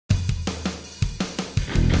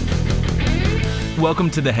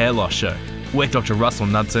Welcome to the Hair Loss Show, where Dr. Russell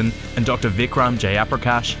Knudsen and Dr. Vikram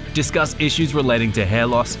Jayaprakash discuss issues relating to hair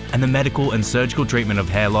loss and the medical and surgical treatment of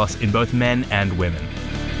hair loss in both men and women.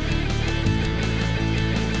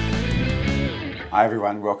 Hi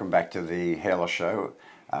everyone, welcome back to the Hair Loss Show.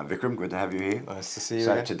 Vikram, good to have you here. Nice to see you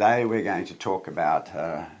So again. today we're going to talk about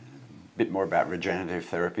a bit more about regenerative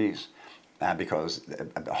therapies because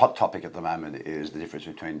the hot topic at the moment is the difference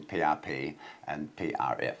between PRP and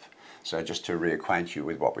PRF. So just to reacquaint you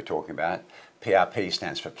with what we're talking about, PRP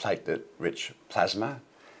stands for platelet-rich plasma.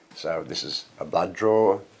 So this is a blood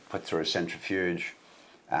draw put through a centrifuge,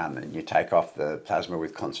 and you take off the plasma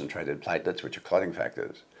with concentrated platelets, which are clotting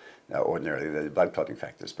factors. Now, ordinarily they're blood clotting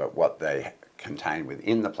factors, but what they contain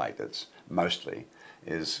within the platelets mostly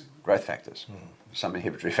is growth factors. Some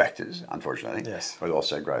inhibitory factors, unfortunately, yes, but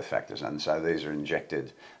also growth factors. And so these are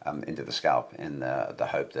injected into the scalp in the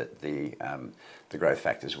hope that the growth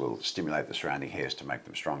factors will stimulate the surrounding hairs to make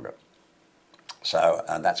them stronger. So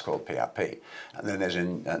that's called PRP. And then there's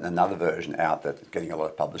another version out that's getting a lot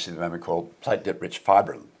of publicity at the moment called Platelet-Rich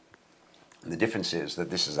Fibrin. And the difference is that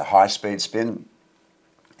this is a high-speed spin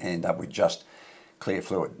and with just clear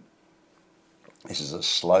fluid. This is a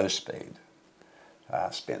slow-speed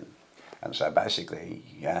spin. And so basically,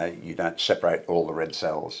 you don't separate all the red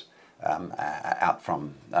cells out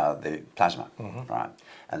from the plasma, right?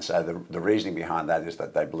 And so the reasoning behind that is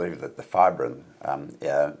that they believe that the fibrin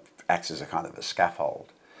acts as a kind of a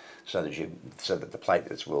scaffold, so that the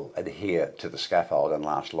platelets will adhere to the scaffold and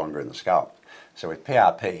last longer in the scalp. So with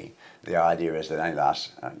PRP, the idea is that it only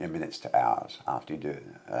lasts minutes to hours after you do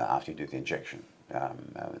the injection.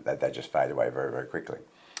 They just fade away very, very quickly.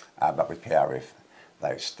 But with PRF,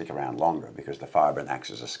 they stick around longer because the fibrin acts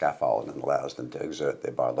as a scaffold and allows them to exert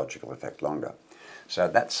their biological effect longer. So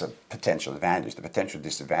that's a potential advantage. The potential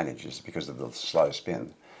disadvantage is because of the slow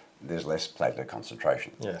spin, there's less platelet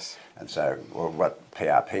concentration. Yes. And so what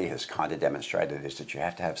PRP has kind of demonstrated is that you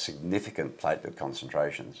have to have significant platelet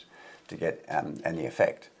concentrations to get any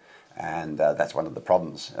effect. And that's one of the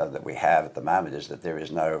problems that we have at the moment, is that there is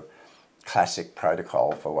no classic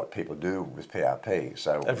protocol for what people do with PRP.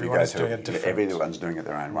 So everyone's doing it different. Everyone's doing it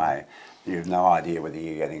their own way. You have no idea whether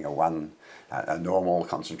you're getting a normal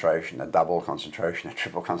concentration, a double concentration, a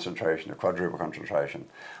triple concentration, a quadruple concentration.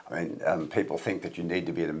 I mean, people think that you need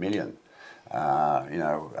to be at 1 million,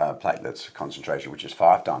 platelets concentration, which is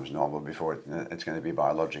 5 times normal before it's going to be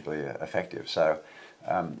biologically effective. So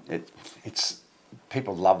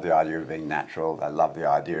people love the idea of being natural. They love the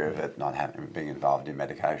idea of it not being involved in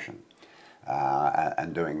medication.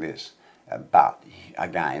 And doing this, but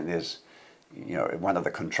again, there's one of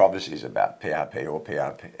the controversies about PRP or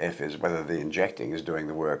PRF is whether the injecting is doing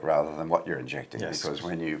the work rather than what you're injecting. Yes. Because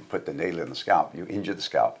when you put the needle in the scalp, you injure the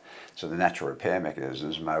scalp. So the natural repair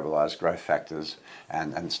mechanisms mobilise growth factors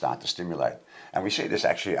and start to stimulate. And we see this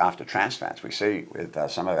actually after transplants. We see with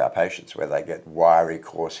some of our patients where they get wiry,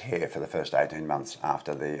 coarse hair for the first 18 months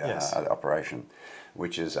after the operation,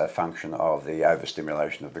 which is a function of the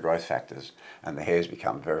overstimulation of the growth factors, and the hairs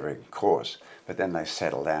become very, very coarse, but then they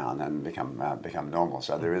settle down and become normal.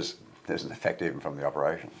 So there's an effect even from the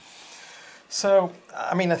operation. So,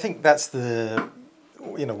 I mean, I think that's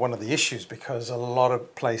one of the issues, because a lot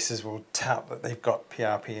of places will tout that they've got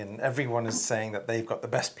PRP, and everyone is saying that they've got the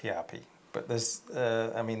best PRP. But there's,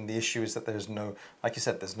 the issue is that there's no, like you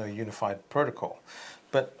said, there's no unified protocol.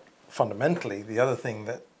 But fundamentally, the other thing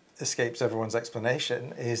that escapes everyone's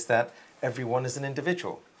explanation is that everyone is an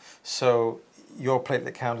individual. So your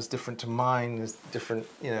platelet count is different to mine, is different,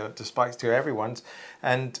 to spikes to everyone's,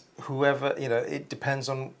 and whoever, it depends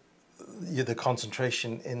on the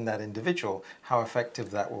concentration in that individual, how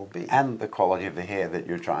effective that will be. And the quality of the hair that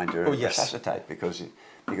you're trying to resuscitate, because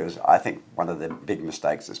I think one of the big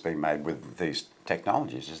mistakes that's being made with these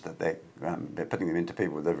technologies is that they're putting them into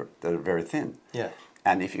people that are very thin. Yeah.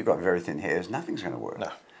 And if you've got very thin hairs, nothing's going to work.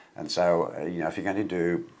 No. And so, if you're going to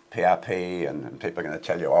do PRP and people are going to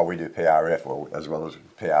tell you, oh, we do PRF as well as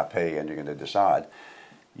PRP, and you're going to decide,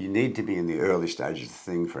 you need to be in the early stages of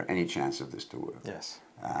the thing for any chance of this to work. Yes.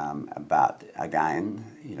 But again,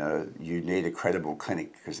 you need a credible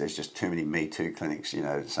clinic, because there's just too many Me Too clinics,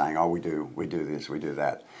 saying, oh, we do this, we do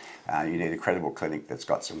that. You need a credible clinic that's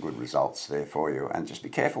got some good results there for you. And just be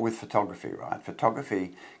careful with photography, right?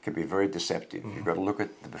 Photography can be very deceptive. You've got to look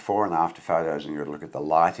at the before and after photos, and you've got to look at the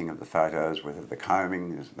lighting of the photos, whether the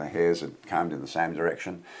combing, the hairs are combed in the same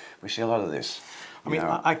direction. We see a lot of this. I mean,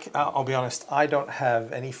 I'll be honest, I don't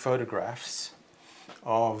have any photographs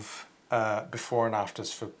of before and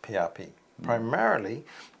afters for PRP, primarily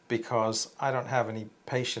because I don't have any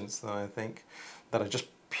patients that I think that are just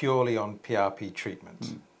purely on PRP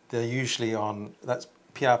treatment. they're usually on, that's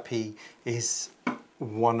PRP is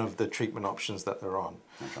one of the treatment options that they're on.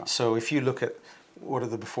 Okay. So if you look at what are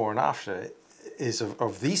the before and after is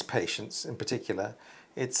of these patients in particular,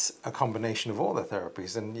 it's a combination of all the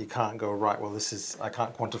therapies, and you can't go, right, well, this is, I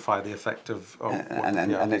can't quantify the effect of what the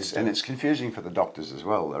PRP is doing. And it's confusing for the doctors as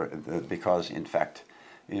well, because in fact,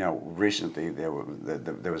 you know, recently there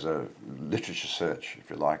was a literature search, if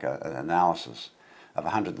you like, an analysis of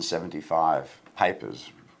 175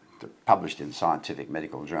 papers published in scientific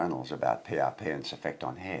medical journals about PRP and its effect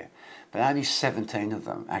on hair. But only 17 of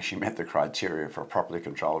them actually met the criteria for a properly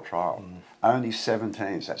controlled trial. Only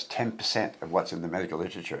 17, so that's 10% of what's in the medical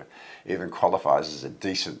literature even qualifies as a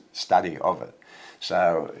decent study of it.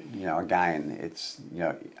 So, you know, again, it's, you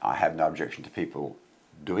know, I have no objection to people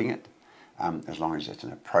doing it, as long as it's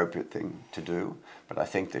an appropriate thing to do. But I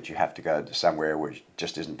think that you have to go to somewhere where it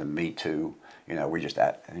just isn't a me too, you know, we just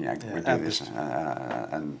we do this,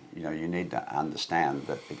 and you know, you need to understand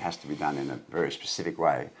that it has to be done in a very specific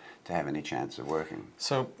way to have any chance of working.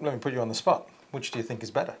 So let me put you on the spot. Which do you think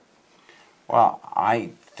is better? Well,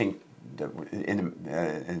 I think that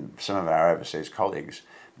in some of our overseas colleagues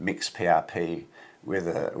mix PRP with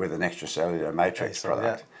an extracellular matrix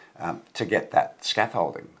product to get that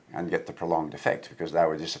scaffolding and get the prolonged effect, because they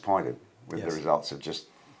were disappointed with the results of just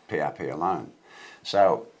PRP alone.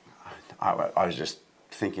 So I was just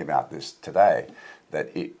thinking about this today,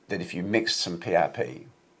 that if you mix some PRP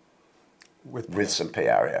with some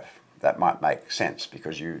PRF, that might make sense,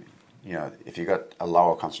 because you know, if you've got a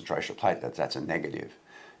lower concentration of platelets, that's a negative.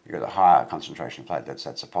 You've got a higher concentration of platelets,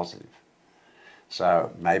 that's a positive.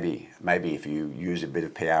 So maybe if you use a bit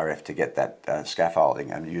of PRF to get that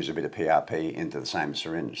scaffolding, and use a bit of PRP into the same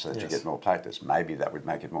syringe so that you get more platelets, maybe that would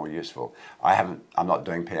make it more useful. I'm not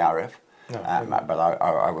doing PRF, but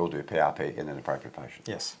I will do PRP in an appropriate patient.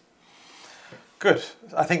 Yes. Good.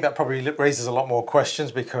 I think that probably raises a lot more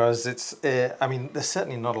questions, because it's, I mean, there's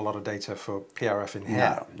certainly not a lot of data for PRF in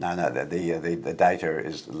hair. No. The data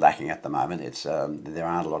is lacking at the moment. It's there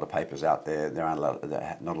aren't a lot of papers out there. There aren't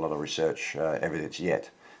not a lot of research evidence yet,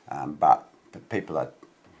 but people are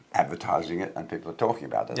advertising it and people are talking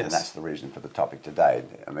about it, and that's the reason for the topic today.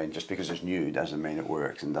 I mean, just because it's new doesn't mean it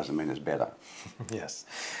works, and doesn't mean it's better. Yes.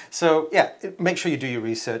 So yeah, make sure you do your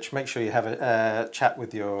research. Make sure you have a chat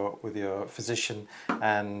with your physician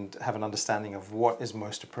and have an understanding of what is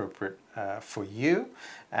most appropriate for you,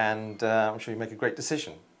 and I'm sure you make a great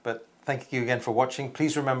decision. But thank you again for watching.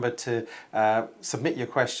 Please remember to submit your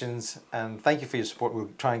questions, and thank you for your support. We'll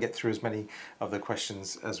try and get through as many of the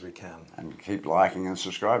questions as we can. And keep liking and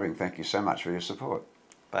subscribing. Thank you so much for your support.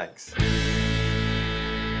 Thanks.